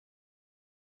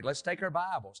Let's take our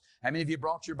Bibles. How many of you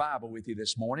brought your Bible with you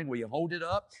this morning? Will you hold it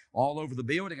up all over the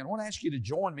building? And I want to ask you to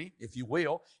join me, if you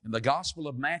will, in the Gospel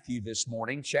of Matthew this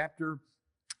morning, chapter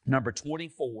number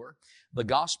 24. The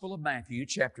Gospel of Matthew,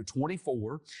 chapter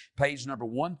 24, page number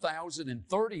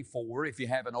 1034, if you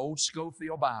have an old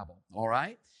Schofield Bible. All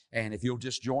right? And if you'll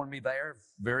just join me there,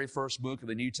 very first book of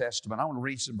the New Testament. I want to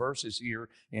read some verses here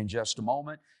in just a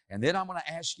moment. And then I'm going to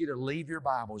ask you to leave your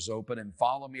Bibles open and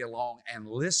follow me along and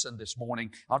listen this morning.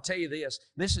 I'll tell you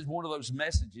this is one of those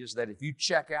messages that if you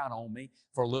check out on me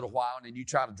for a little while and then you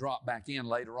try to drop back in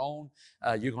later on,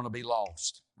 you're going to be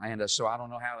lost. And so I don't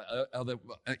know how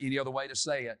any other way to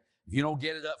say it. If you don't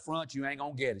get it up front, you ain't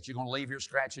going to get it. You're going to leave here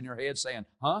scratching your head saying,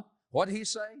 huh? What did he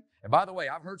say? And by the way,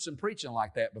 I've heard some preaching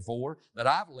like that before that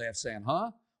I've left saying,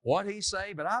 huh? What did he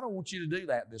say? But I don't want you to do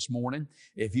that this morning.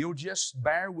 If you'll just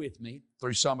bear with me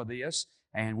through some of this,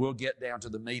 and we'll get down to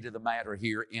the meat of the matter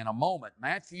here in a moment.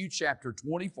 Matthew chapter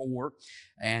 24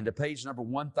 and page number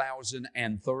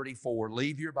 1034.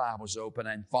 Leave your Bibles open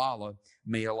and follow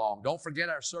me along. Don't forget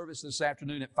our service this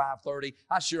afternoon at 5:30.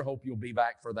 I sure hope you'll be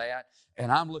back for that.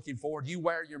 And I'm looking forward. You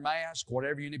wear your mask,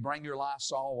 whatever you need, bring your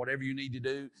Lysol, whatever you need to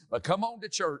do. But come on to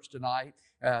church tonight.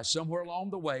 Somewhere along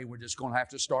the way, we're just going to have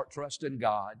to start trusting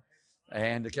God.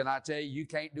 And can I tell you, you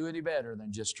can't do any better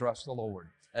than just trust the Lord.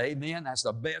 Amen. That's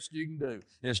the best you can do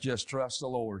is just trust the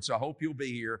Lord. So I hope you'll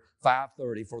be here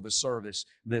 5:30 for the service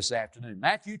this afternoon.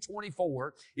 Matthew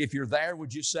 24, if you're there,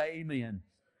 would you say amen?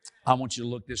 I want you to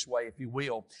look this way, if you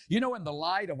will. You know, in the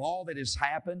light of all that has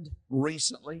happened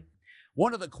recently,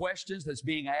 one of the questions that's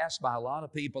being asked by a lot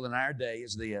of people in our day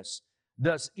is this: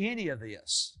 does any of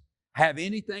this have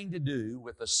anything to do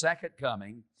with the second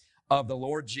coming of the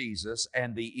Lord Jesus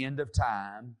and the end of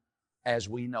time as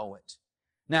we know it?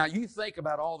 Now, you think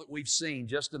about all that we've seen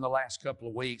just in the last couple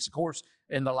of weeks, of course,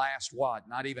 in the last,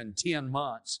 not even 10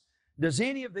 months. Does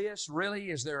any of this really,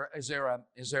 is there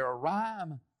a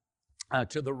rhyme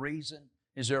to the reason?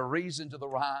 Is there a reason to the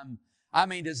rhyme? I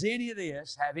mean, does any of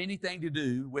this have anything to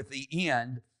do with the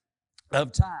end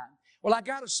of time? Well, I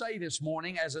got to say this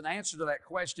morning, as an answer to that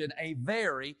question, a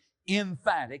very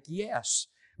emphatic yes.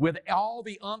 With all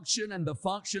the unction and the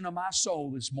function of my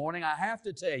soul this morning, I have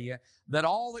to tell you that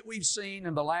all that we've seen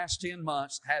in the last 10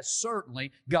 months has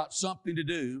certainly got something to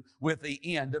do with the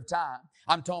end of time.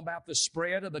 I'm talking about the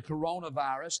spread of the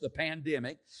coronavirus, the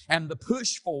pandemic, and the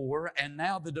push for and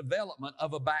now the development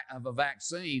of a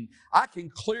vaccine. I can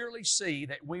clearly see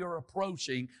that we are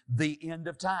approaching the end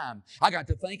of time. I got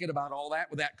to thinking about all that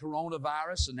with that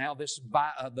coronavirus and now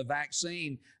the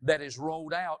vaccine that is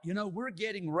rolled out. You know, we're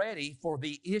getting ready for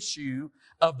the issue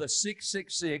of the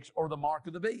 666 or the mark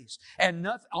of the beast. And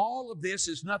all of this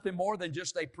is nothing more than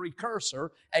just a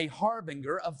precursor, a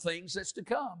harbinger of things that's to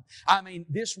come. I mean,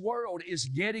 this world is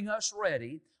getting us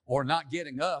ready, or not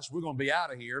getting us, we're going to be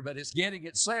out of here, but it's getting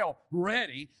itself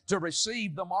ready to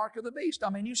receive the mark of the beast. I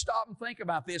mean, you stop and think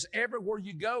about this. Everywhere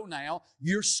you go now,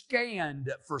 you're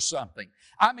scanned for something.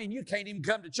 I mean, you can't even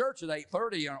come to church at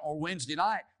 8:30 or Wednesday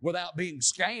night without being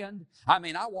scanned. I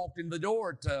mean, I walked in the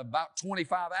door at about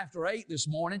 25 after 8 this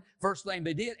morning. First thing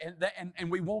they did, and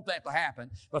we want that to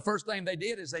happen, but first thing they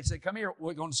did is they said, come here,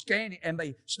 we're going to scan you, and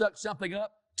they stuck something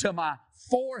up to my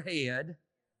forehead.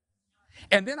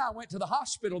 And then I went to the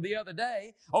hospital the other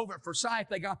day. Over at Forsyth,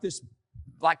 they got this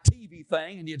like TV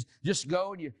thing, and you just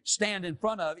go and you stand in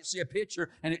front of it, see a picture,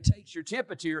 and it takes your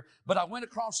temperature. But I went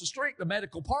across the street, the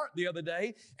medical part the other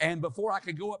day, and before I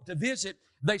could go up to visit,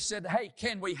 they said, hey,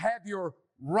 can we have your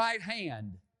right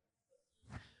hand?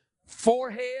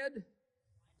 Forehead,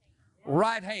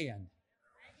 right hand.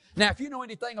 Now, if you know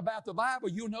anything about the Bible,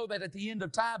 you'll know that at the end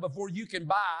of time, before you can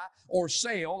buy or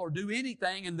sell or do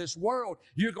anything in this world,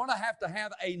 you're going to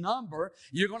have a number.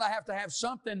 You're going to have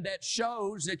something that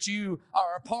shows that you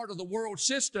are a part of the world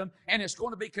system, and it's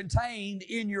going to be contained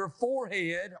in your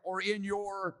forehead or in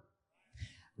your...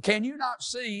 Can you not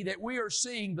see that we are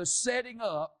seeing the setting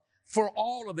up for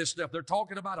all of this stuff? They're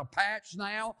talking about a patch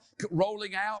now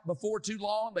rolling out before too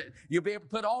long that you'll be able to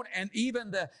put on. And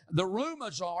even the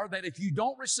rumors are that if you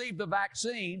don't receive the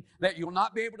vaccine, that you'll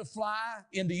not be able to fly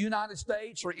in the United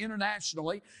States or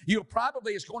internationally.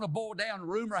 It's going to boil down,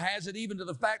 rumor has it, even to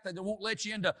the fact that they won't let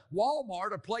you into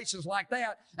Walmart or places like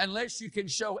that unless you can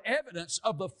show evidence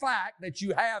of the fact that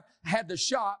you have had the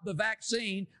shot, the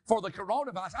vaccine for the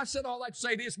coronavirus. I said all that to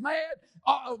say this, man,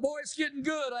 boy, it's getting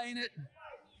good, ain't it?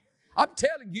 I'm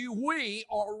telling you, we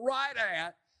are right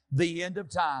at the end of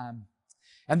time.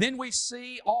 And then we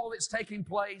see all that's taking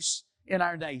place in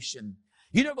our nation.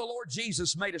 You know, the Lord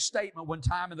Jesus made a statement one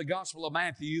time in the Gospel of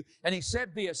Matthew, and He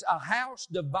said this: a house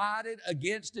divided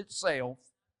against itself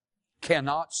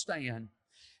cannot stand.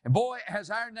 And boy,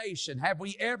 as our nation, have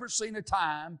we ever seen a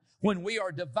time when we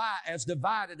are as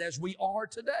divided as we are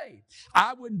today?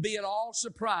 I wouldn't be at all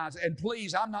surprised. And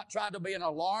please, I'm not trying to be an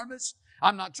alarmist.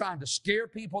 I'm not trying to scare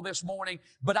people this morning,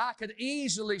 but I could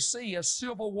easily see a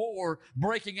civil war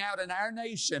breaking out in our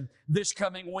nation this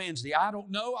coming Wednesday. I don't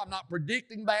know. I'm not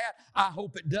predicting that. I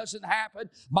hope it doesn't happen.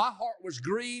 My heart was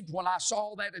grieved when I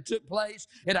saw that it took place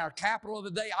in our capital of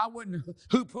the day. I wouldn't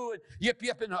hoo-poo and yip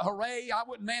and hooray. I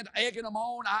wouldn't mind egging them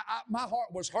on. My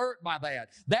heart was hurt by that.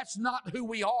 That's not who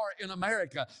we are in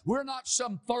America. We're not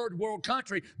some third world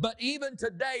country, but even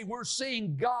today we're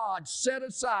seeing God set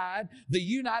aside the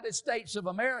United States of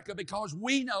America because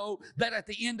we know that at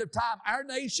the end of time, our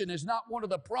nation is not one of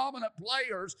the prominent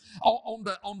players on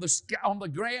the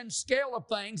grand scale of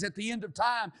things. At the end of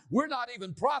time, we're not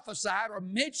even prophesied or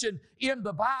mentioned in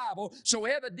the Bible. So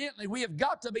evidently, we have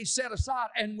got to be set aside,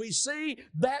 and we see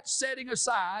that setting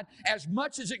aside. As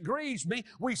much as it grieves me,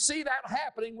 we see that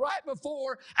happening right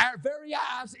before our very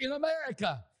eyes in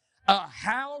America. A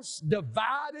house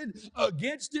divided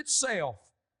against itself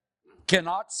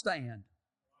cannot stand.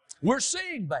 We're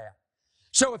seeing that.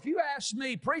 So if you ask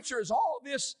me, preacher, has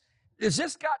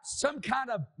this got some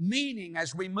kind of meaning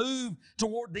as we move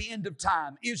toward the end of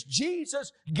time? Is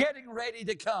Jesus getting ready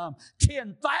to come?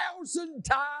 10,000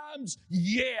 times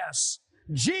yes.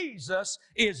 Jesus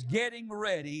is getting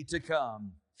ready to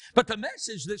come. But the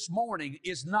message this morning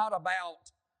is not about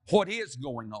what is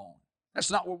going on. That's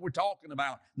not what we're talking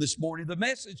about this morning. The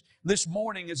message this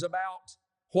morning is about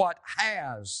what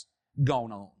has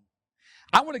gone on.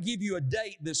 I want to give you a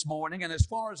date this morning, and as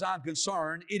far as I'm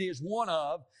concerned, it is one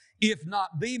of, if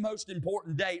not the most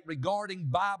important date regarding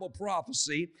Bible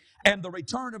prophecy and the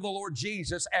return of the Lord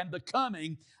Jesus and the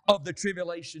coming of the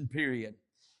tribulation period.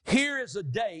 Here is a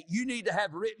date you need to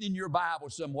have written in your Bible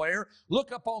somewhere.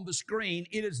 Look up on the screen.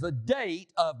 It is the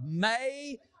date of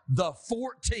May the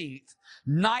 14th,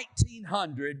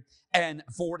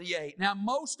 1948. Now,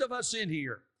 most of us in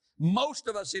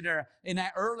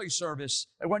that early service,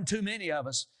 there wasn't too many of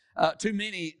us, too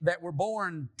many that were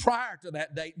born prior to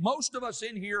that date. Most of us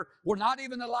in here were not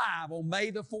even alive on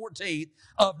May the 14th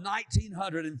of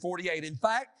 1948. In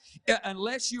fact,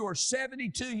 unless you are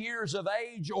 72 years of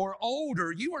age or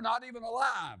older, you were not even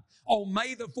alive on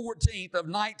May the 14th of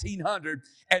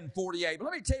 1948. But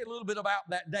let me tell you a little bit about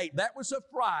that date. That was a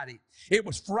Friday. It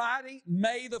was Friday,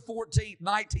 May the 14th,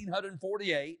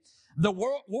 1948. The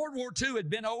World War II had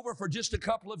been over for just a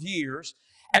couple of years.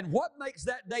 And what makes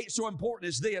that date so important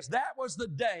is this. That was the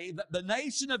day that the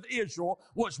nation of Israel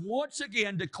was once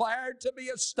again declared to be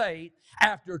a state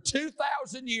after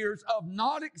 2,000 years of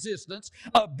non-existence,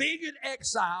 of being in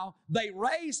exile. They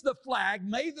raised the flag,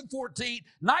 May the 14th,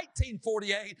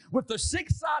 1948, with the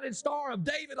six-sided Star of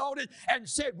David on it and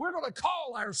said, we're going to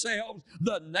call ourselves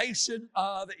the nation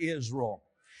of Israel.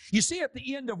 You see, at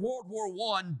the end of World War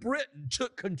I, Britain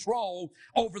took control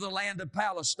over the land of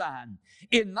Palestine.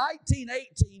 In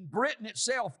 1918, Britain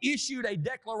itself issued a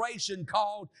declaration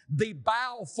called the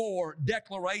Balfour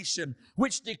Declaration,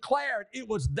 which declared it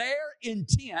was their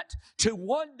intent to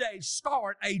one day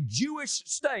start a Jewish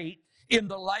state in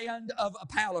the land of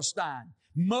Palestine.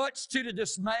 Much to the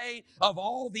dismay of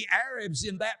all the Arabs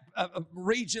in that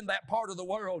region, that part of the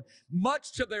world,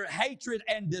 much to their hatred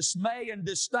and dismay and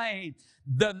disdain,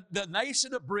 the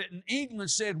nation of Britain, England,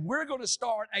 said, we're going to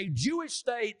start a Jewish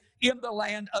state in the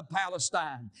land of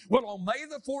Palestine. Well, on May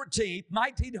the 14th,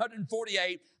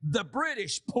 1948, the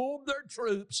British pulled their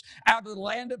troops out of the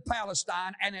land of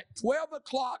Palestine, and at 12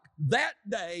 o'clock that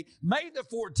day, May the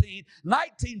 14th,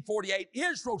 1948,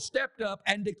 Israel stepped up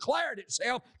and declared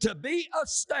itself to be a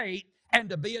state and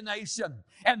to be a nation.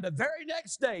 And the very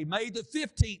next day, May the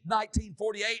 15th,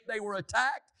 1948, they were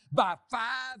attacked by 5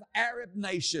 Arab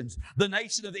nations: the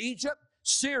nation of Egypt,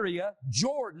 Syria,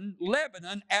 Jordan,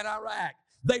 Lebanon, and Iraq.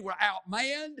 They were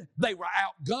outmanned, they were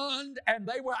outgunned, and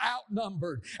they were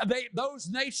outnumbered. Those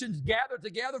nations gathered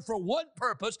together for one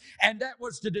purpose, and that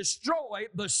was to destroy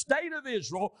the state of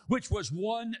Israel, which was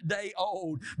one day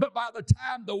old. But by the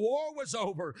time the war was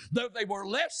over, though they were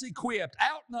less equipped,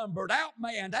 outnumbered,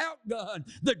 outmanned, outgunned,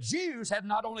 the Jews had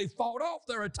not only fought off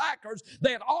their attackers,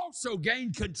 they had also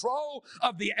gained control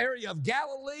of the area of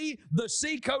Galilee, the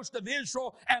seacoast of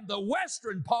Israel, and the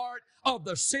western part of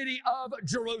the city of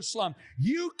Jerusalem.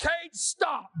 You can't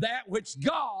stop that which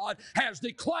God has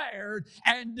declared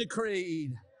and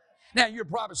decreed. Now, you're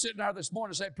probably sitting there this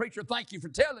morning saying, preacher, thank you for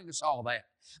telling us all that.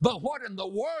 But what in the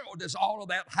world does all of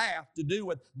that have to do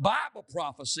with Bible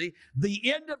prophecy,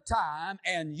 the end of time,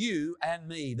 and you and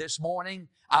me? This morning,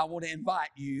 I want to invite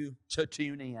you to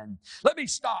tune in. Let me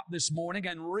stop this morning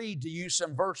and read to you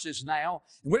some verses now.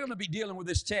 We're going to be dealing with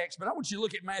this text, but I want you to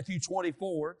look at Matthew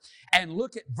 24 and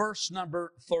look at verse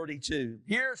number 32.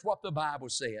 Here's what the Bible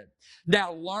said.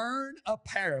 Now learn a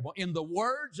parable. In the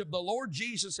words of the Lord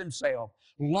Jesus himself,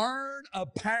 learn a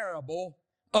parable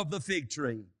of the fig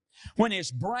tree. When his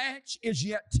branch is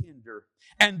yet tender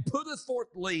and putteth forth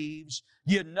leaves,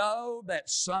 you know that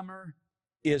summer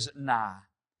is nigh.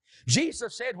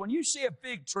 Jesus said, when you see a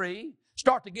fig tree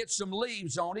start to get some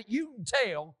leaves on it, you can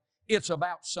tell it's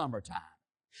about summertime.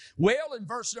 Well, in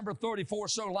verse number 34,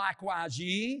 so likewise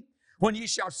ye, when ye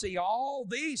shall see all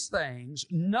these things,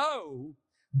 know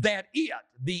that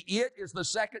the it is the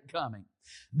second coming,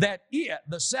 that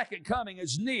the second coming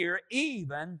is near,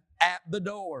 even at the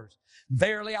doors.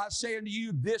 Verily I say unto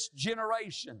you, this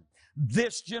generation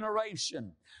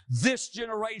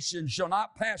shall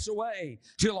not pass away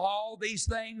till all these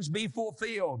things be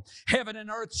fulfilled. Heaven and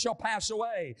earth shall pass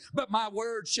away, but my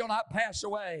word shall not pass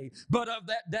away. But of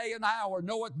that day and hour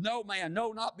knoweth no man,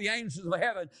 no, not the angels of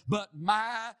heaven, but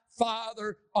my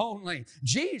Father only.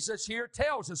 Jesus here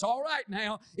tells us, all right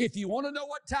now, if you want to know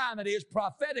what time it is,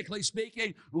 prophetically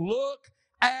speaking, look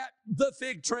at the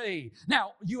fig tree.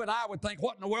 Now, you and I would think,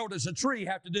 what in the world does a tree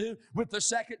have to do with the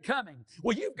second coming?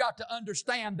 Well, you've got to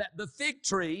understand that the fig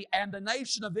tree and the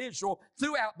nation of Israel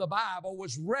throughout the Bible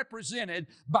was represented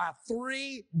by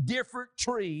three different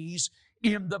trees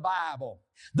in the Bible.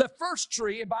 The first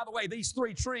tree, and by the way, these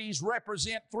three trees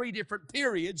represent three different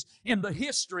periods in the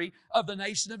history of the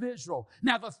nation of Israel.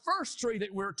 Now, the first tree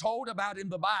that we're told about in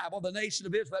the Bible, the nation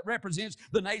of Israel, that represents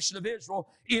the nation of Israel,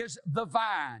 is the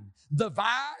vine. The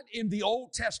vine in the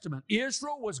Old Testament.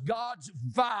 Israel was God's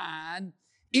vine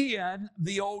in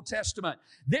the Old Testament.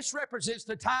 This represents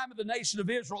the time of the nation of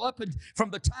Israel from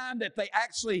the time that they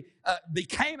actually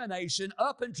became a nation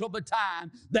up until the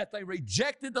time that they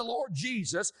rejected the Lord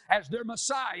Jesus as their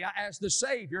Messiah, as the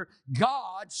Savior.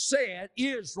 God said,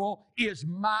 Israel is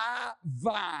my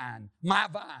vine, my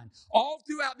vine. All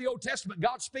throughout the Old Testament,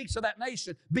 God speaks of that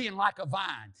nation being like a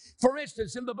vine. For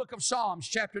instance, in the book of Psalms,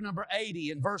 chapter number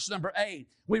 80 and verse number 8,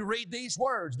 we read these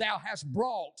words, thou hast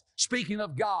brought, speaking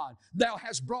of God, thou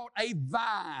hast brought a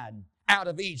vine out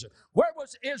of Egypt. Where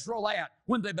was Israel at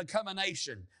when they become a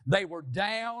nation? They were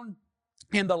down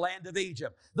in the land of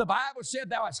Egypt. The Bible said,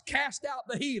 thou hast cast out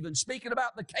the heathen, speaking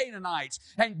about the Canaanites.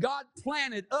 And God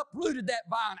uprooted that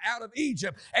vine out of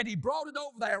Egypt, and He brought it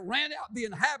over there, ran out the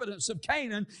inhabitants of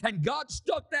Canaan, and God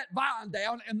stuck that vine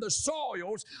down in the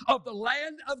soils of the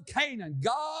land of Canaan.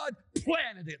 God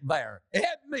planted it there.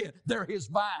 Admit, they're His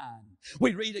vine.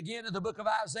 We read again in the book of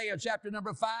Isaiah, chapter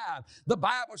number 5. The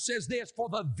Bible says this, for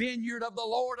the vineyard of the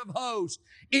Lord of hosts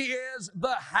is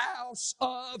the house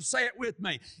of, say it with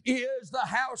me, is the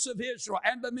house of Israel,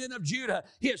 and the men of Judah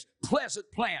His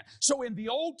pleasant plant. So in the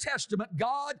Old Testament,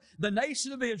 God, the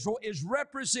nation of Israel, is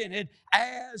represented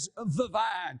as the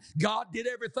vine. God did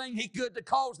everything He could to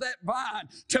cause that vine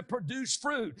to produce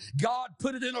fruit. God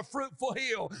put it in a fruitful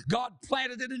hill. God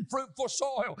planted it in fruitful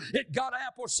soil. It got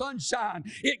ample sunshine.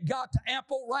 It got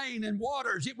ample rain and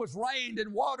waters. It was rained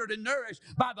and watered and nourished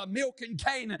by the milk and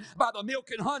Canaan, by the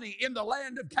milk and honey in the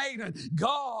land of Canaan.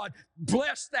 God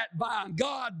blessed that vine.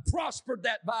 God prospered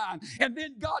that vine. And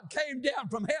then God came down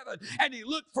from heaven and He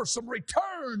looked for some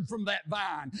return from that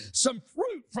vine, some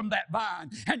fruit from that vine.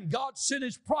 And God sent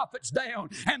His prophets down,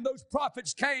 and those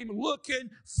prophets came looking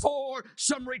for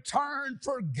some return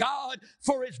for God,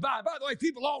 for His vine. By the way, if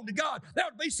you belong to God, there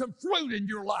ought to be some fruit in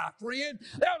your life, friend.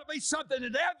 There ought to be something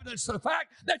in evidence of the fact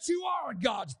that you are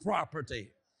God's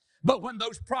property. But when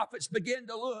those prophets begin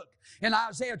to look, in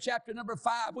Isaiah chapter number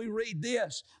 5, we read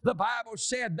this. The Bible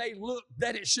said they looked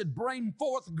that it should bring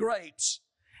forth grapes.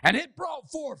 And it brought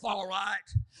forth all right,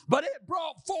 but it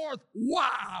brought forth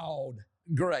wild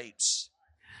grapes.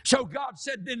 So God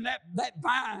said, then that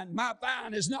vine, my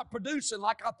vine, is not producing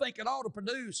like I think it ought to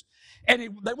produce. And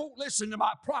they won't listen to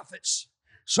my prophets.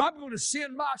 So I'm going to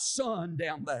send my son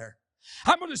down there.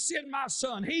 I'm going to send my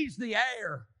son. He's the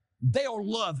heir. They'll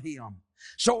love him.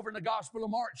 So over in the Gospel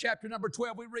of Mark, chapter number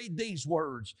 12, we read these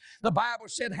words. The Bible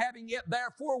said, having yet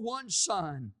therefore one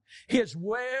son, His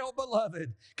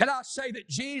well-beloved. Can I say that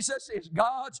Jesus is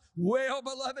God's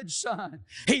well-beloved Son?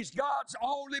 He's God's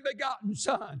only begotten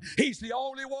Son. He's the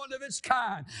only one of His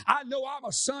kind. I know I'm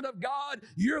a son of God.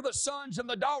 You're the sons and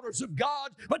the daughters of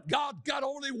God, but God got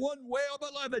only one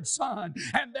well-beloved Son,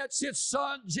 and that's His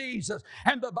Son, Jesus.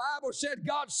 And the Bible said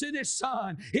God sent His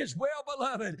Son, His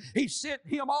well-beloved. He sent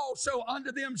Him also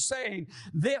unto them, saying,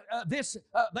 they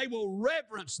will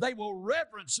reverence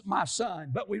my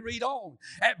Son. But we read on.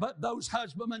 But those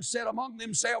husbandmen said among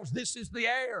themselves, this is the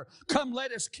heir. Come,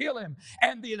 let us kill him,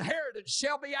 and the inheritance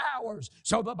shall be ours.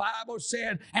 So the Bible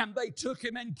said, and they took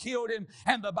him and killed him.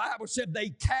 And the Bible said they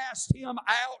cast him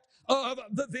out of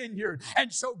the vineyard.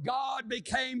 And so God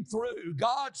became through.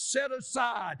 God set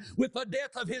aside, with the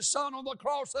death of His Son on the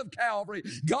cross of Calvary,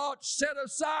 God set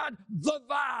aside the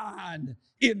vine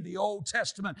in the Old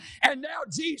Testament. And now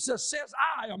Jesus says,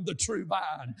 I am the true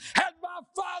vine, and my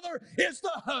Father is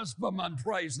the husbandman.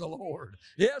 Praise the Lord.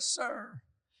 Yes, sir.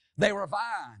 They were a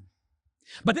vine.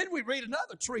 But then we read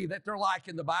another tree that they're like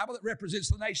in the Bible that represents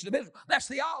the nation of Israel. That's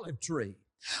the olive tree.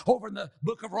 Over in the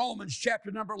book of Romans,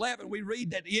 chapter number 11, we read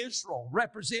that Israel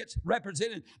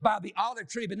represented by the olive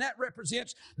tree, and that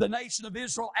represents the nation of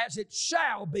Israel as it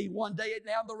shall be one day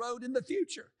down the road in the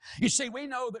future. You see, we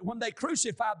know that when they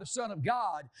crucified the Son of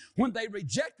God, when they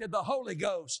rejected the Holy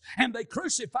Ghost and they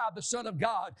crucified the Son of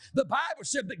God, the Bible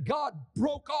said that God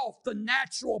broke off the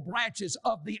natural branches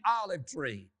of the olive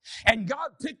tree. And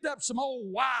God picked up some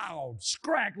old wild,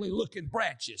 scraggly looking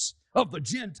branches of the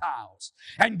Gentiles.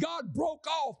 And God broke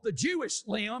off the Jewish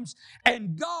limbs,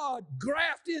 and God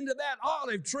grafted into that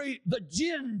olive tree the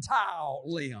Gentile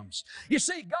limbs. You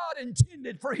see, God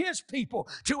intended for His people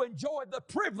to enjoy the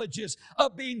privileges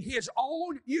of being His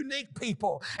own unique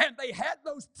people. And they had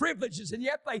those privileges, and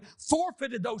yet they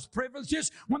forfeited those privileges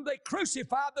when they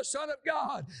crucified the Son of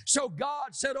God. So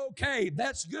God said, okay,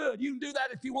 that's good. You can do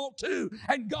that if you want to.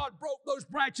 And God broke those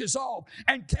branches off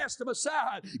and cast them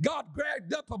aside. God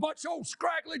grabbed up a bunch of old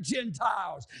scraggly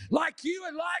Gentiles like you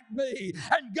and like me,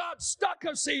 and God stuck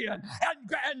us in,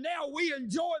 and now we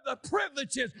enjoy the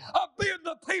privileges of being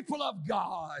the people of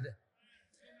God.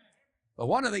 But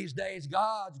one of these days,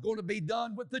 God's going to be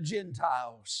done with the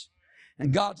Gentiles.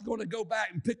 And God's going to go back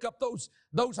and pick up those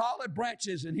olive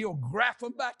branches, and He'll graft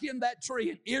them back in that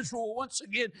tree. And Israel will once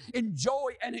again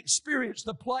enjoy and experience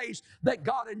the place that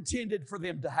God intended for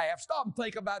them to have. Stop and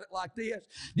think about it like this.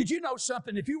 Did you know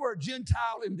something? If you were a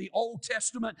Gentile in the Old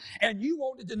Testament and you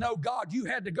wanted to know God, you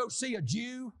had to go see a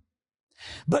Jew.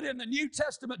 But in the New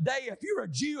Testament day, if you're a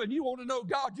Jew and you want to know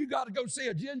God, you got to go see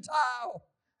a Gentile.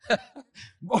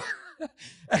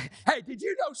 Hey, did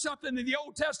you know something? In the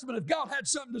Old Testament, if God had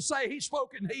something to say, He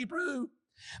spoke in Hebrew.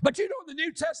 But you know, in the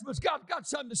New Testament, God got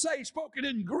something to say, He spoke it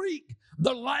in Greek,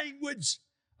 the language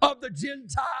of the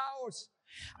Gentiles.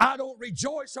 I don't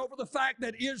rejoice over the fact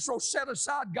that Israel set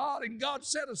aside God and God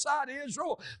set aside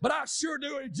Israel, but I sure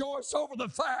do rejoice over the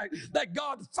fact that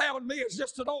God found me as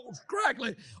just an old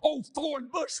scraggly old thorn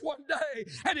bush one day,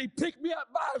 and He picked me up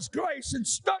by His grace and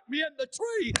stuck me in the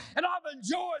tree, and I've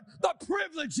enjoyed the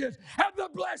privileges and the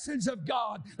blessings of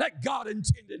God that God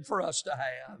intended for us to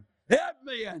have.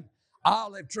 Amen.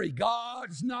 Olive tree.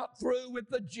 God's not through with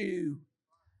the Jew.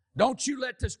 Don't you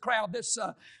let this crowd, this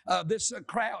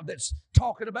crowd that's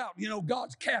talking about,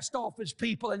 God's cast off His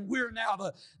people and we're now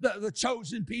the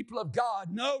chosen people of God.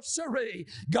 No, sirree.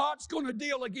 God's going to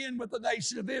deal again with the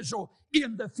nation of Israel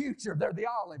in the future. They're the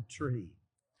olive tree.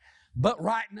 But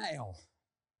right now,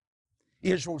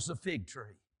 Israel's the fig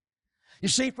tree. You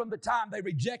see, from the time they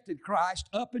rejected Christ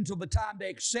up until the time they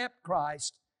accept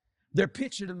Christ, they're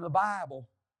pictured in the Bible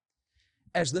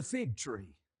as the fig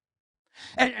tree.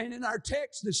 And in our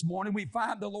text this morning, we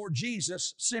find the Lord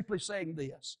Jesus simply saying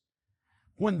this: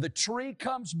 when the tree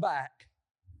comes back,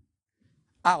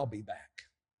 I'll be back.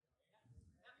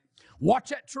 Watch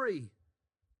that tree.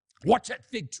 Watch that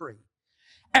fig tree.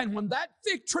 And when that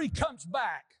fig tree comes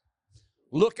back,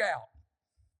 look out.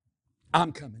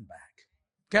 I'm coming back.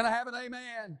 Can I have an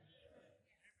amen?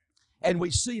 And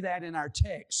we see that in our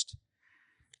text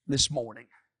this morning.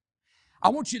 I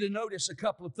want you to notice a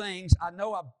couple of things. I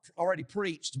know I've already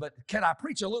preached, but can I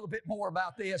preach a little bit more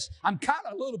about this? I'm kind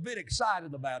of a little bit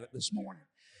excited about it this morning.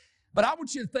 But I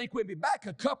want you to think with me, back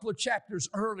a couple of chapters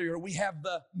earlier, we have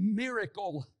the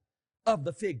miracle of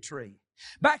the fig tree.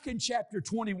 Back in chapter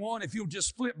 21, if you'll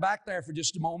just flip back there for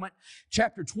just a moment,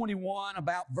 chapter 21,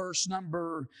 about verse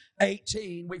number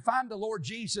 18, we find the Lord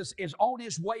Jesus is on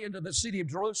His way into the city of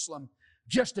Jerusalem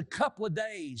just a couple of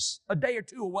days, a day or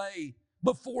two away,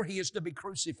 before He is to be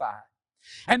crucified.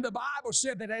 And the Bible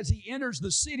said that as He enters the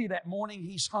city that morning,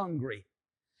 He's hungry.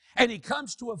 And He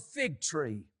comes to a fig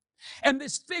tree. And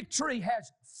this fig tree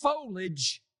has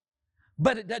foliage,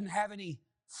 but it doesn't have any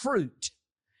fruit.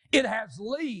 It has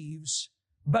leaves,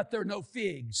 but there are no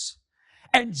figs.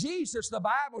 And Jesus, the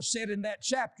Bible said in that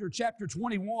chapter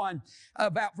 21,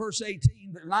 about verse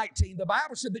 18, 19, the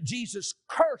Bible said that Jesus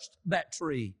cursed that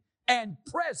tree. And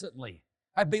presently,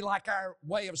 that'd be like our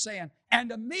way of saying,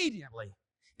 and immediately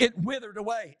it withered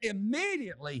away.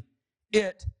 Immediately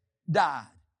it died.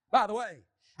 By the way,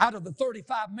 out of the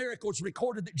 35 miracles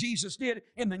recorded that Jesus did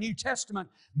in the New Testament,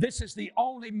 this is the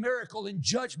only miracle in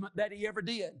judgment that He ever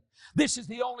did. This is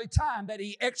the only time that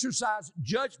He exercised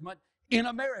judgment in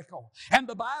a miracle. And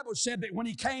the Bible said that when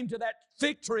He came to that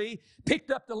fig tree,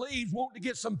 picked up the leaves, wanted to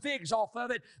get some figs off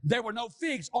of it, there were no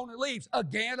figs, only leaves.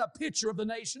 Again, a picture of the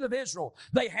nation of Israel.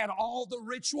 They had all the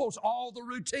rituals, all the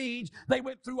routines. They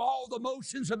went through all the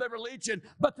motions of their religion,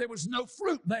 but there was no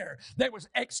fruit there. There was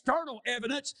external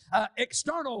evidence,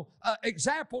 external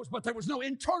examples, but there was no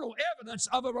internal evidence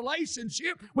of a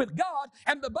relationship with God.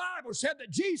 And the Bible said that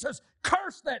Jesus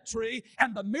cursed that tree,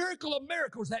 and the miracle of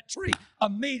miracles, that tree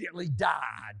immediately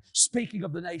died. Speaking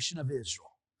of the nation of Israel.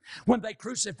 When they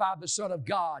crucified the Son of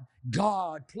God,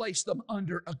 God placed them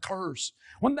under a curse.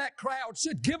 When that crowd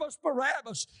said, "Give us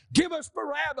Barabbas, give us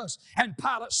Barabbas," and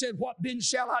Pilate said, "What then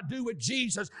shall I do with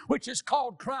Jesus, which is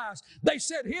called Christ?" They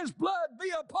said, "His blood be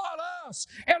upon us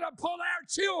and upon our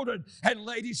children." And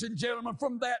ladies and gentlemen,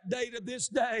 from that day to this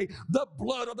day, the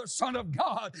blood of the Son of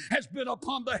God has been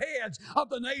upon the heads of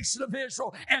the nation of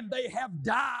Israel, and they have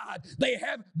died. They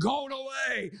have gone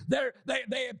away.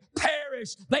 They have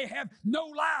perished. They have no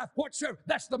life whatsoever.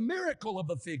 That's the miracle of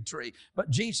the fig tree.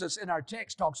 But Jesus in our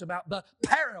text talks about the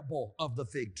parable of the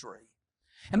fig tree.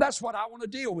 And that's what I want to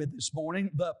deal with this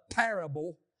morning, the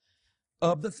parable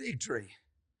of the fig tree.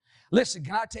 Listen,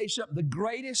 can I tell you something? The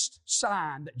greatest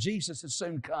sign that Jesus is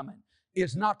soon coming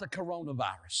is not the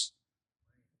coronavirus.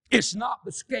 It's not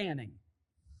the scanning.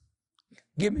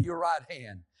 Give me your right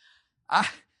hand.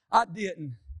 I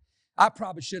didn't. I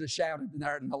probably should have shouted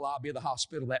there in the lobby of the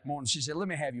hospital that morning. She said, "Let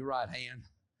me have your right hand."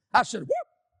 I said, "Whoop,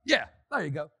 yeah, there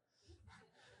you go."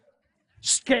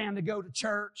 Scan to go to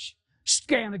church,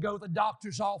 scan to go to the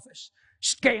doctor's office,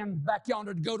 scan back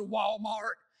yonder to go to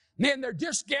Walmart. And then they're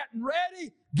just getting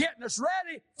us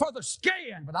ready for the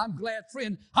scan. But I'm glad,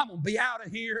 friend, I'm going to be out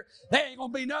of here. There ain't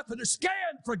going to be nothing to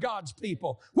scan for God's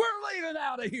people. We're leaving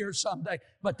out of here someday.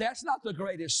 But that's not the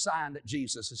greatest sign that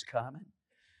Jesus is coming.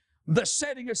 The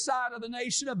setting aside of the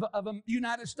nation of the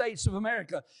United States of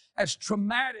America, as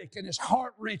traumatic and as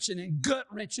heart-wrenching and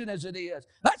gut-wrenching as it is,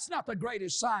 that's not the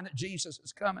greatest sign that Jesus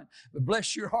is coming. But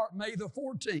bless your heart, May the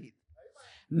 14th,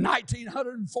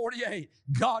 1948,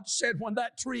 God said, when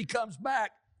that tree comes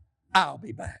back, I'll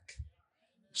be back.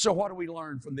 So what do we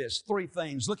learn from this? 3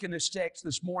 things. Look in this text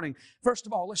this morning. First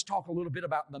of all, let's talk a little bit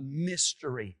about the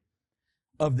mystery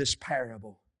of this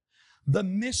parable. The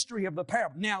mystery of the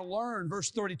parable. Now learn,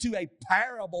 verse 32, a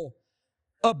parable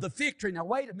of the fig tree. Now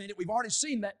wait a minute, we've already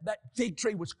seen that fig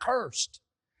tree was cursed.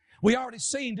 We already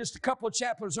seen just a couple of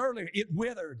chapters earlier, it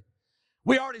withered.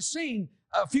 We already seen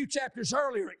a few chapters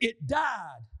earlier, it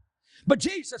died. But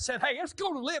Jesus said, hey, it's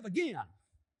going to live again.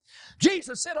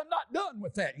 Jesus said, I'm not done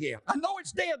with that yet. I know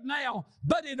it's dead now,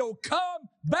 but it'll come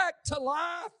back to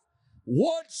life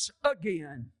once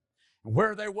again.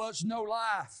 Where there was no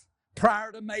life,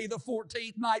 prior to May the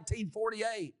 14th,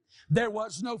 1948, there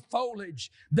was no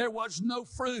foliage. There was no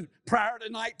fruit prior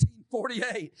to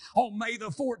 1948. On May the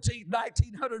 14th,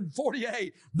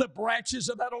 1948, the branches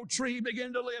of that old tree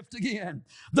began to lift again.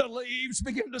 The leaves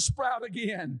began to sprout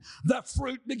again. The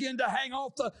fruit began to hang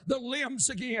off the limbs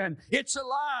again. It's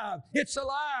alive. It's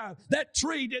alive. That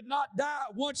tree did not die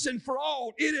once and for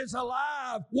all. It is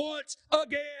alive once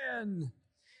again.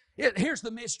 Here's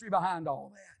the mystery behind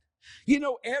all that. You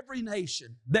know, every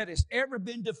nation that has ever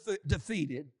been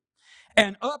defeated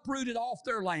and uprooted off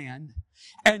their land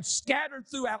and scattered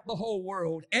throughout the whole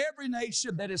world, every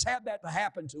nation that has had that to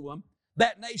happen to them,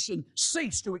 that nation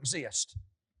ceased to exist.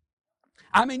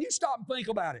 I mean, you stop and think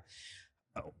about it.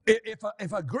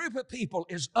 If a group of people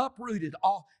is uprooted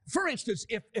off, for instance,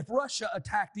 if Russia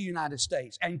attacked the United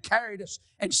States and carried us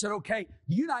and said, okay,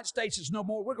 the United States is no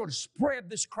more, we're going to spread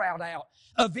this crowd out.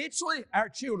 Eventually, our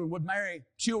children would marry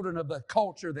children of the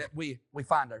culture that we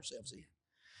find ourselves in.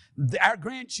 Our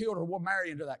grandchildren will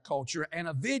marry into that culture, and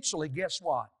eventually, guess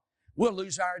what? We'll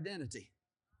lose our identity.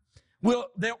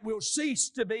 We'll cease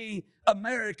to be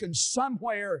Americans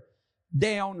somewhere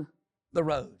down the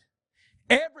road.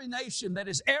 Every nation that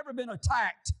has ever been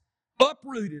attacked,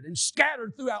 uprooted, and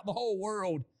scattered throughout the whole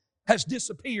world has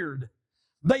disappeared.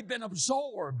 They've been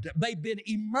absorbed. They've been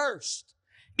immersed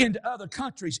into other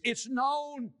countries. It's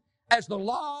known as the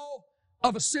law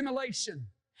of assimilation.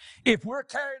 If we're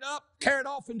carried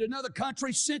off into another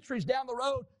country, centuries down the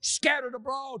road, scattered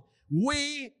abroad,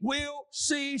 we will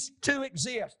cease to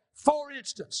exist. For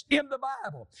instance, in the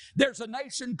Bible, there's a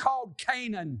nation called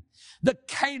Canaan. The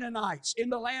Canaanites in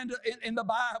the land, in the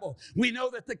Bible, we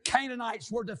know that the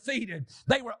Canaanites were defeated.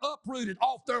 They were uprooted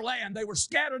off their land. They were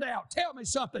scattered out. Tell me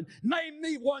something. Name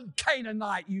me one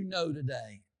Canaanite you know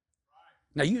today.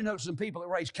 Now, you know some people that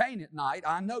raise Canaanite.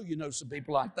 I know you know some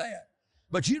people like that.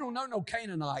 But you don't know no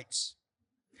Canaanites.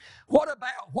 What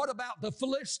about the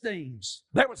Philistines?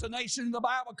 There was a nation in the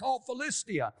Bible called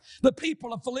Philistia. The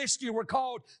people of Philistia were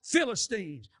called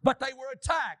Philistines, but they were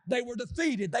attacked, they were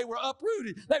defeated, they were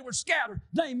uprooted, they were scattered.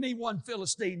 Name me one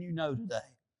Philistine you know today.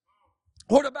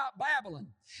 What about Babylon?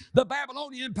 The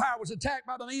Babylonian Empire was attacked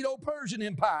by the Medo-Persian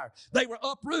Empire. They were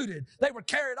uprooted, they were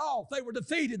carried off, they were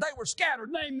defeated, they were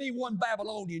scattered. Name me one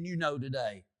Babylonian you know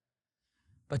today.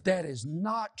 But that is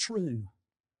not true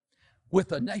with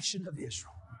the nation of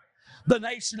Israel. The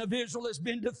nation of Israel has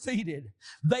been defeated.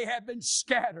 They have been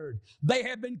scattered. They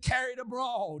have been carried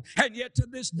abroad. And yet to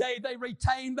this day they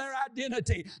retain their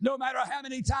identity. No matter how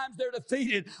many times they're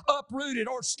defeated, uprooted,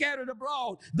 or scattered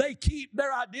abroad, they keep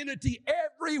their identity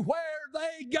everywhere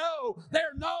they go.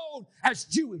 They're known as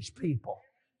Jewish people.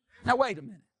 Now wait a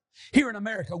minute. Here in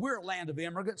America, we're a land of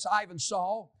immigrants. I even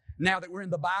saw, now that we're in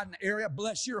the Biden area,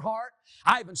 bless your heart,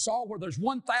 I even saw where there's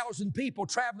 1,000 people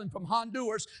traveling from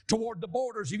Honduras toward the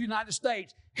borders of the United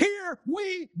States. Here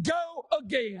we go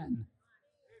again.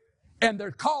 And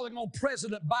they're calling on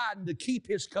President Biden to keep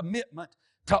his commitment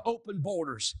to open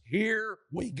borders. Here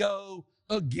we go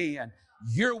again.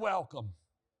 You're welcome.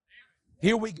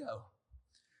 Here we go.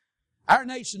 Our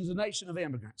nation is a nation of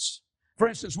immigrants. For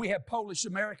instance, we have Polish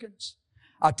Americans,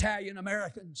 Italian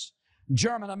Americans,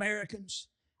 German Americans,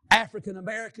 African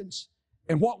Americans,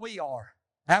 and what we are,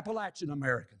 Appalachian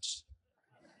Americans.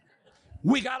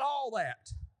 We got all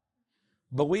that,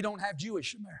 but we don't have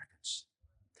Jewish Americans.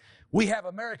 We have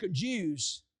American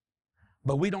Jews,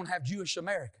 but we don't have Jewish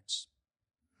Americans.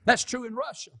 That's true in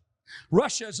Russia.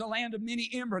 Russia is a land of many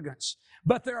immigrants,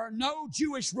 but there are no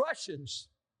Jewish Russians.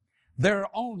 There are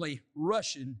only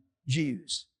Russian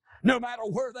Jews. No matter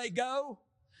where they go,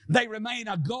 they remain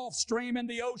a Gulf Stream in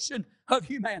the ocean of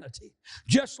humanity.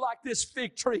 Just like this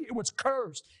fig tree, it was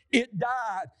cursed. It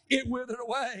died. It withered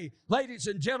away. Ladies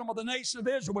and gentlemen, the nation of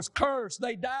Israel was cursed.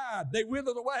 They died. They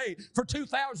withered away for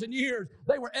 2,000 years.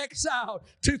 They were exiled.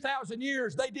 2,000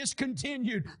 years. They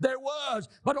discontinued. There was.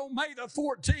 But on May the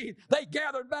 14th, they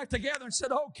gathered back together and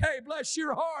said, okay, bless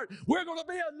your heart. We're going to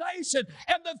be a nation.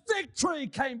 And the fig tree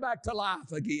came back to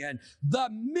life again. The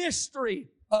mystery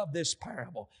of this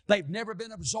parable. They've never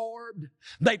been absorbed.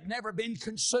 They've never been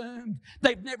consumed.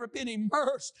 They've never been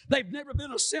immersed. They've never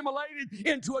been assimilated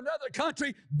into another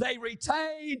country. They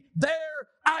retain their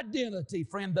identity,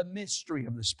 friend, the mystery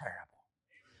of this parable.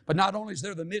 But not only is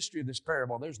there the mystery of this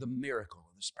parable, there's the miracle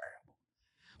of this parable.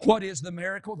 What is the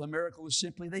miracle? The miracle is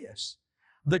simply this.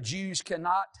 The Jews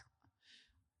cannot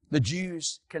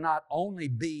only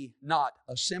be not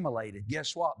assimilated.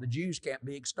 Guess what? The Jews can't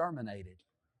be exterminated.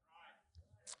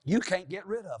 You can't get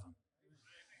rid of them.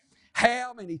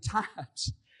 How many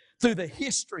times through the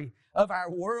history of our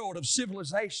world of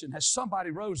civilization has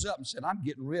somebody rose up and said, I'm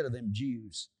getting rid of them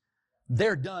Jews.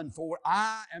 They're done for.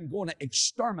 I am going to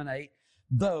exterminate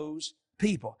those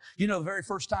people. You know, the very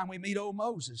first time we meet old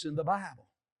Moses in the Bible.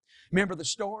 Remember the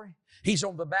story? He's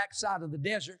on the backside of the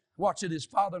desert watching his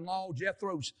father-in-law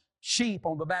Jethro's sheep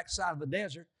on the backside of the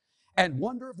desert. And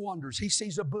wonder of wonders, he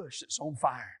sees a bush that's on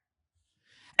fire.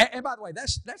 And by the way,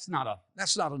 that's not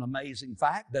an amazing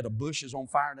fact that a bush is on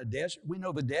fire in a desert. We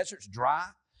know the desert's dry.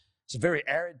 It's a very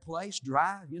arid place,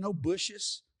 dry,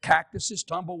 bushes, cactuses,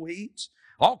 tumbleweeds,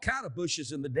 all kind of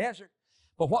bushes in the desert.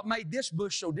 But what made this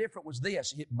bush so different was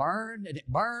this. It burned and it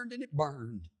burned and it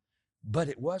burned, but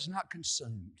it was not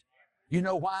consumed. You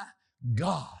know why?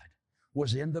 God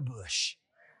was in the bush.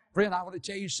 Friend, I want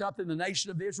to tell you something. The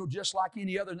nation of Israel, just like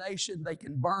any other nation, they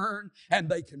can burn and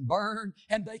they can burn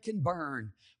and they can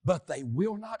burn, but they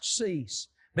will not cease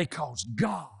because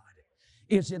God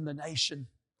is in the nation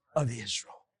of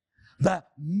Israel. The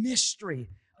mystery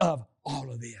of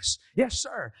all of this. Yes,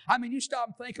 sir. I mean, you stop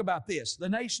and think about this. The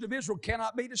nation of Israel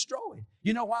cannot be destroyed.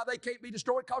 You know why they can't be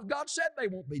destroyed? Because God said they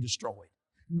won't be destroyed.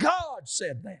 God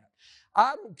said that.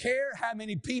 I don't care how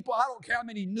many people, I don't care how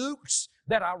many nukes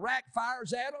that Iraq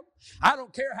fires at them. I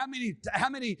don't care how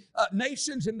many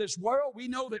nations in this world. We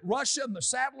know that Russia and the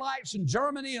satellites and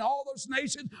Germany and all those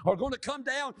nations are going to come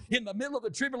down in the middle of the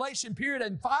tribulation period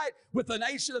and fight with the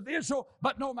nation of Israel.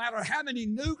 But no matter how many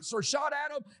nukes are shot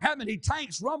at them, how many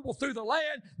tanks rumble through the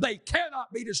land, they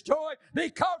cannot be destroyed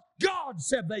because God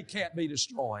said they can't be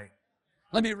destroyed.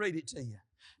 Let me read it to you.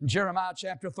 Jeremiah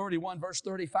chapter 31, verse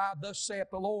 35, thus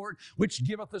saith the Lord, which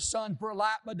giveth the sun for a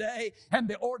light by day, and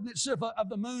the ordinance of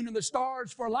the moon and the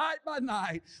stars for light by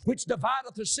night, which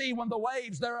divideth the sea when the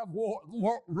waves thereof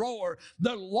roar.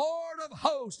 The Lord of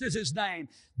hosts is His name.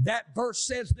 That verse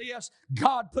says this: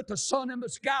 God put the sun in the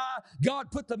sky,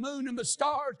 God put the moon in the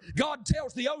stars, God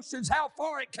tells the oceans how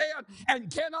far it can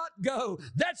and cannot go.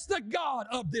 That's the God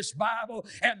of this Bible,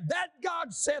 and that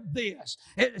God said this.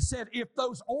 It said, if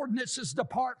those ordinances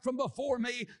depart from before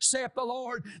me, saith the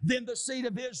Lord, then the seed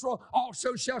of Israel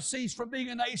also shall cease from being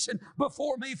a nation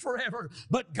before me forever.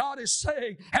 But God is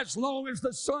saying, as long as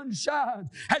the sun shines,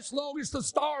 as long as the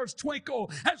stars twinkle,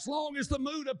 as long as the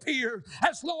moon appears,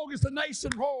 as long as the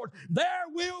nation roars, there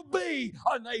will be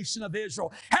a nation of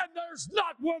Israel. And there's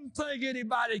not one thing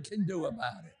anybody can do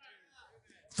about it.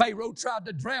 Pharaoh tried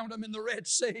to drown them in the Red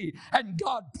Sea, and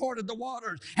God parted the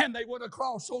waters, and they went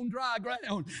across on dry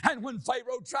ground. And when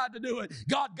Pharaoh tried to do it,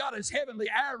 God got His heavenly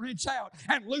air wrench out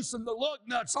and loosened the lug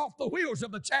nuts off the wheels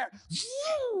of the chariot.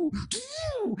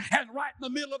 And right in the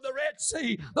middle of the Red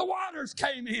Sea, the waters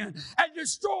came in and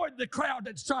destroyed the crowd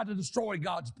that's tried to destroy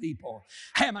God's people.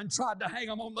 Haman tried to hang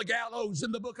him on the gallows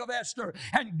in the book of Esther,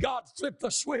 and God flipped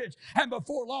the switch, and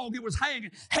before long it was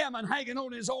Haman hanging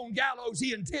on his own gallows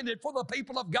he intended for the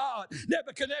people of God.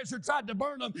 Nebuchadnezzar tried to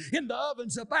burn them in the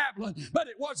ovens of Babylon, but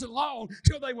it wasn't long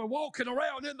till they were walking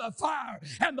around in the fire,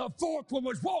 and the fourth one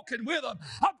was walking with them.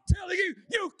 I'm telling you,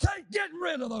 you can't get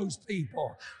rid of those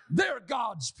people. They're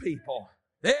God's people.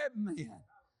 Amen.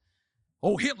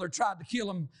 Oh, Hitler tried to kill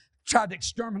them, tried to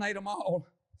exterminate them all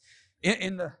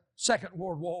in the Second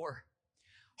World War.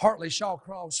 Hartley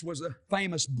Shawcross was a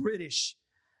famous British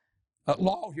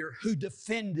lawyer who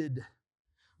defended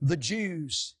the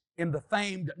Jews in the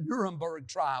famed Nuremberg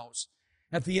trials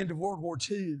at the end of World War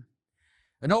II.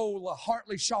 And old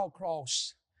Hartley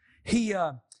Shawcross, he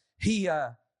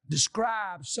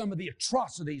described some of the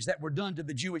atrocities that were done to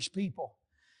the Jewish people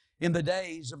in the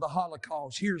days of the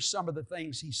Holocaust. Here's some of the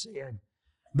things he said.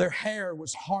 Their hair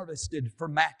was harvested for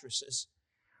mattresses.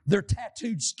 Their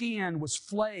tattooed skin was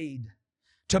flayed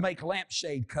to make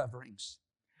lampshade coverings.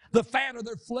 The fat of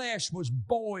their flesh was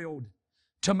boiled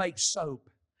to make soap.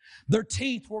 Their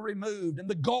teeth were removed and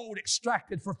the gold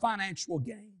extracted for financial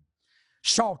gain.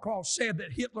 Shawcross said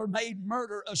that Hitler made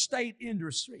murder a state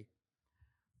industry,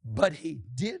 but he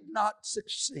did not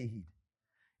succeed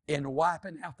in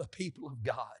wiping out the people of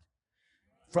God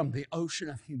from the ocean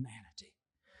of humanity.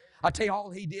 I tell you,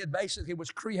 all he did basically was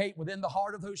create within the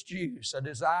heart of those Jews a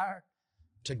desire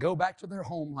to go back to their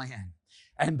homeland.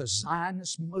 And the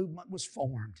Zionist movement was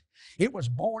formed. It was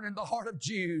born in the heart of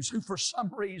Jews who for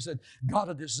some reason got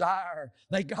a desire.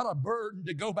 They got a burden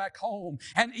to go back home.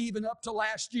 And even up to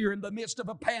last year, in the midst of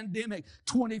a pandemic,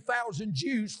 20,000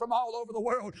 Jews from all over the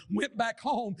world went back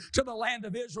home to the land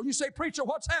of Israel. You say, preacher,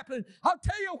 what's happening? I'll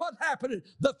tell you what's happening.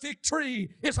 The fig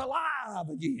tree is alive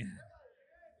again.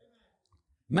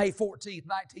 May 14th,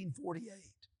 1948.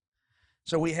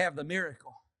 So we have the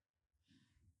miracle.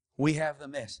 We have the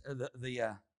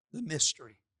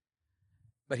mystery.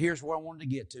 But here's where I wanted to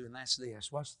get to, and that's this.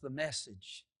 What's the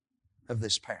message of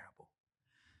this parable?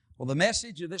 Well, the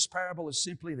message of this parable is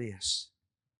simply this.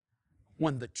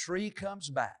 When the tree comes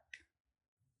back,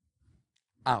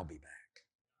 I'll be back.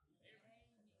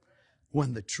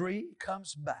 When the tree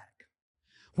comes back,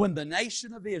 when the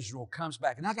nation of Israel comes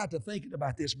back, and I got to thinking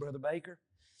about this, Brother Baker.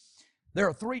 There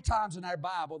are 3 times in our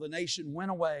Bible the nation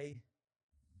went away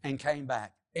and came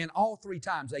back. And all 3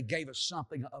 times they gave us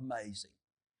something amazing.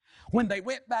 When they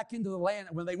went back into the land,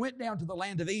 when they went down to the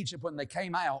land of Egypt, when they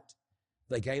came out,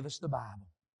 they gave us the Bible.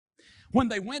 When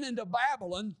they went into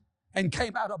Babylon and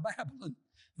came out of Babylon,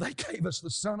 they gave us the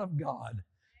Son of God,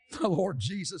 the Lord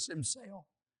Jesus Himself.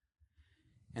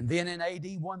 And then in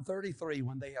AD 133,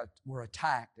 when they were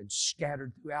attacked and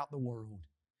scattered throughout the world,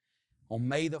 on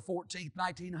May the 14th,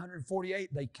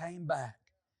 1948, they came back.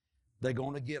 They're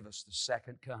going to give us the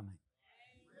second coming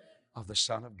of the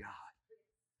Son of God.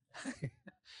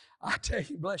 I tell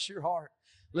you, bless your heart.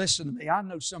 Listen to me. I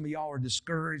know some of y'all are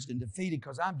discouraged and defeated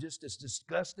because I'm just as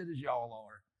disgusted as y'all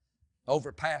are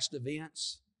over past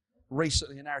events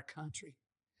recently in our country.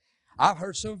 I've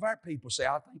heard some of our people say,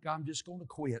 I think I'm just going to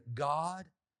quit. God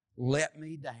let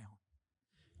me down.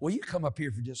 Will you come up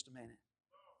here for just a minute?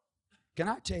 Can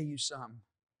I tell you something?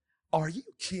 Are you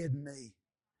kidding me?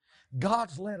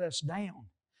 God's let us down.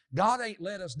 God ain't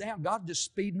let us down. God's just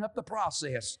speeding up the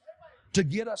process to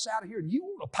get us out of here. And you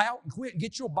want to pout and quit and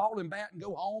get your ball and bat and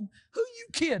go home? Who you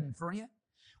kidding, friend?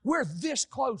 We're this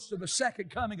close to the second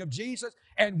coming of Jesus,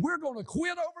 and we're going to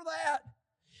quit over that?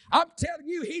 I'm telling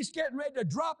you, He's getting ready to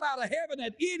drop out of heaven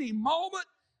at any moment.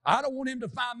 I don't want Him to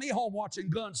find me home watching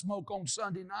Gunsmoke on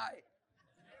Sunday night.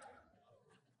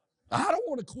 I don't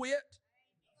want to quit.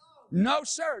 No,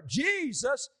 sir.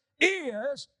 Jesus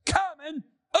is coming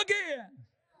again.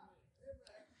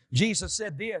 Jesus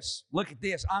said this. Look at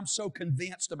this. I'm so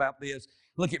convinced about this.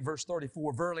 Look at verse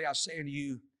 34. Verily I say unto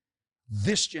you,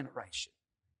 this generation.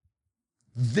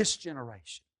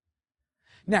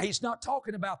 Now, He's not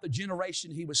talking about the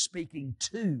generation He was speaking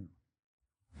to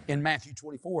in Matthew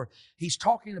 24. He's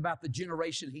talking about the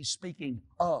generation He's speaking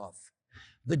of.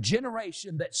 The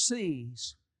generation that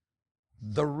sees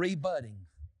the rebudding,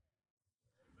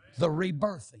 the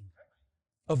rebirthing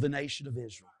of the nation of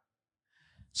Israel.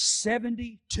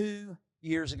 72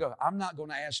 years ago. I'm not going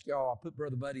to ask y'all, I'll put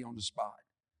Brother Buddy on the spot.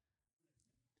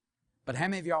 But how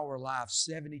many of y'all were alive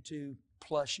 72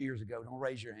 plus years ago? Don't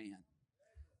raise your hand.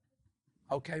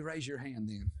 Okay, raise your hand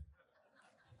then.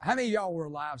 How many of y'all were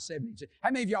alive 72? How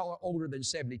many of y'all are older than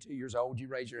 72 years old? You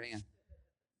raise your hand.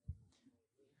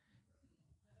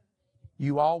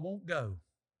 You all won't go.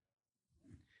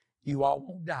 You all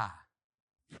won't die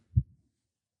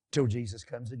till Jesus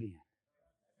comes again.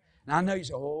 Now, I know you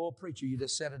say, oh, preacher, you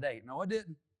just set a date. No, I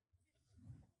didn't.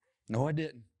 No, I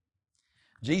didn't.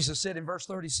 Jesus said in verse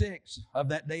 36, of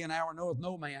that day and hour knoweth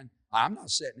no man. I'm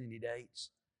not setting any dates.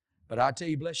 But I tell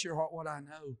you, bless your heart, what I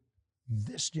know,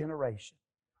 this generation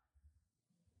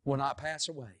will not pass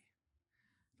away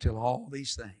till all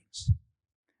these things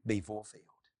be fulfilled.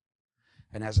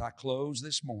 And as I close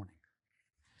this morning,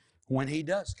 when He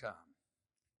does come,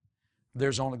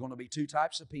 there's only going to be two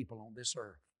types of people on this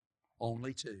earth.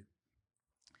 Only two.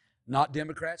 Not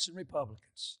Democrats and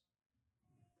Republicans.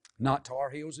 Not Tar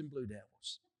Heels and Blue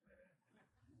Devils.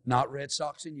 Not Red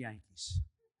Sox and Yankees.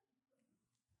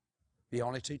 The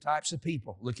only two types of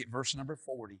people. Look at verse number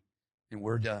 40, and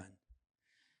we're done.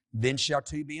 Then shall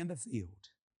two be in the field.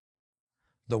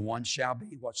 The one shall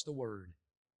be, what's the word?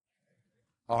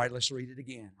 All right, let's read it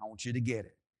again. I want you to get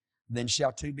it. Then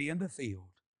shall two be in the field.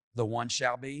 The one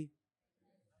shall be,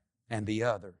 and the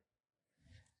other.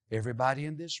 Everybody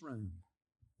in this room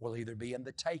will either be in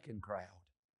the taken crowd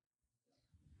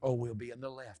or will be in the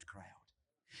left crowd.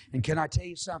 And can I tell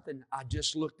you something? I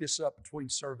just looked this up between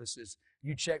services.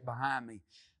 You check behind me.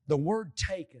 The word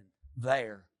taken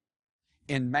there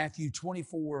in Matthew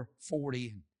 24,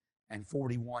 40 and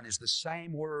 41 is the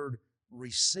same word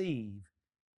receive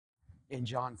in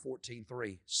John 14,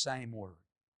 3. Same word.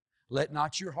 Let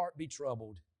not your heart be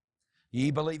troubled.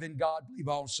 Ye believe in God, believe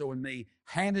also in me.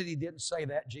 Hannity didn't say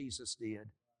that, Jesus did.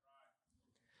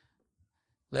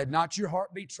 Let not your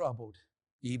heart be troubled.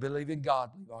 Ye believe in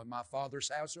God, believe in my Father's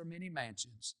house are many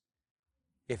mansions.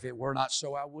 If it were not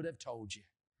so, I would have told you.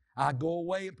 I go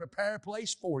away and prepare a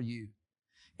place for you.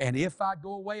 And if I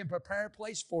go away and prepare a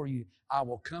place for you, I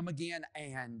will come again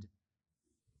and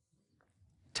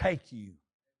take you.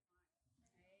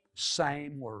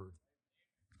 Same word.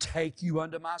 Take you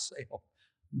unto myself.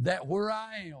 That where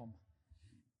I am,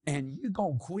 and you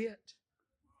gonna quit?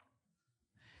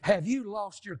 Have you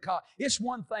lost your cotton? It's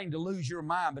one thing to lose your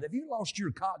mind, but have you lost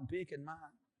your cotton picking mind?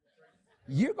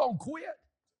 You're gonna quit.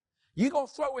 You're gonna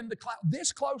throw in the cloud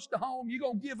this close to home. You're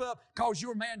gonna give up because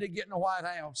your man didn't get in the White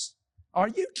House. Are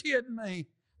you kidding me?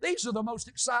 These are the most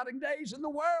exciting days in the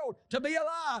world to be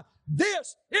alive.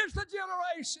 This is the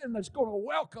generation that's going to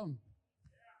welcome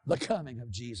the coming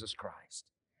of Jesus Christ.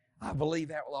 I believe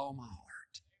that with all my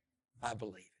heart. I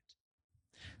believe it.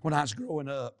 When I was growing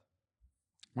up,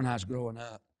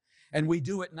 and we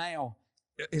do it now,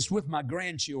 it's with my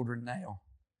grandchildren now.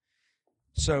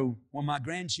 So when my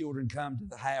grandchildren come to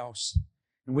the house,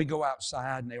 and we go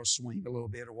outside and they'll swing a little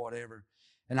bit or whatever,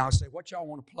 and I'll say, what y'all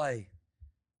want to play?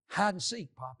 Hide and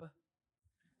seek, Papa.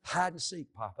 Hide and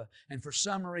seek, Papa. And for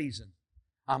some reason,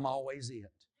 I'm always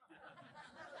it.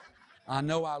 I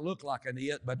know I look like an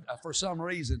it, but for some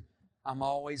reason, I'm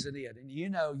always an it. And you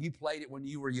know, you played it when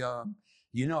you were young.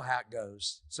 You know how it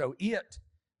goes. So it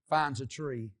finds a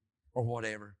tree or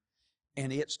whatever,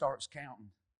 and it starts counting.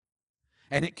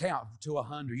 And it counts to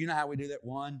 100. You know how we do that?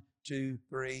 1, 2,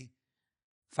 3,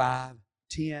 5,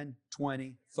 10,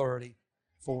 20, 30,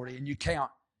 40. And you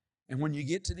count. And when you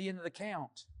get to the end of the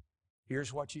count,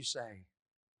 here's what you say.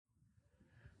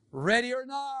 Ready or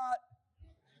not,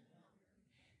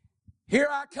 here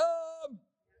I come.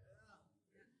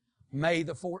 May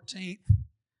the 14th,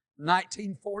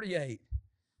 1948,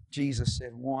 Jesus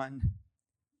said 1,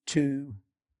 2,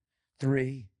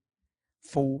 3,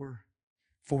 4,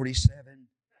 47,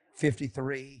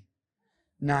 53,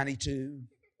 92,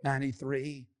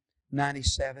 93,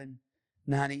 97,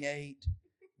 98,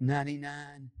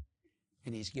 99.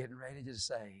 And He's getting ready to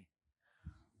say,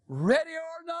 ready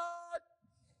or not,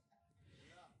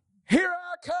 here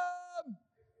I come.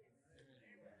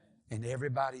 And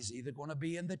everybody's either going to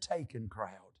be in the taken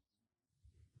crowd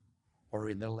or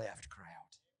in the left crowd.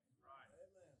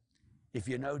 If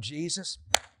you know Jesus,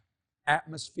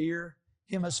 atmosphere,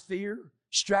 hemisphere,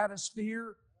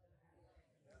 stratosphere,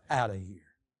 out of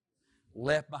here.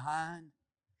 Left behind,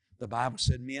 the Bible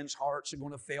said men's hearts are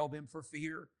going to fail them for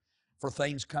fear, for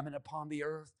things coming upon the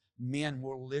earth. Men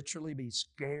will literally be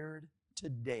scared to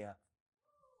death.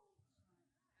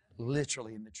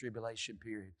 Literally in the tribulation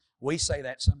period. We say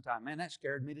that sometime, man, that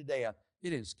scared me to death. It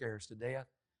didn't scare us to death.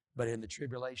 But in the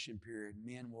tribulation period,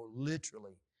 men will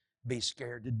literally be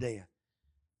scared to death.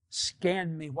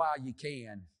 Scan me while you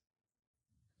can,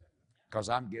 because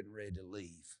I'm getting ready to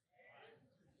leave.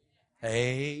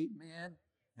 Amen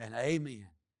and amen.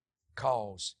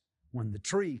 Because when the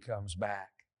tree comes back,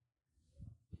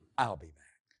 I'll be back.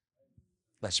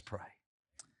 Let's pray.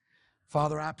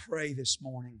 Father, I pray this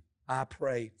morning, I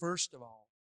pray, first of all,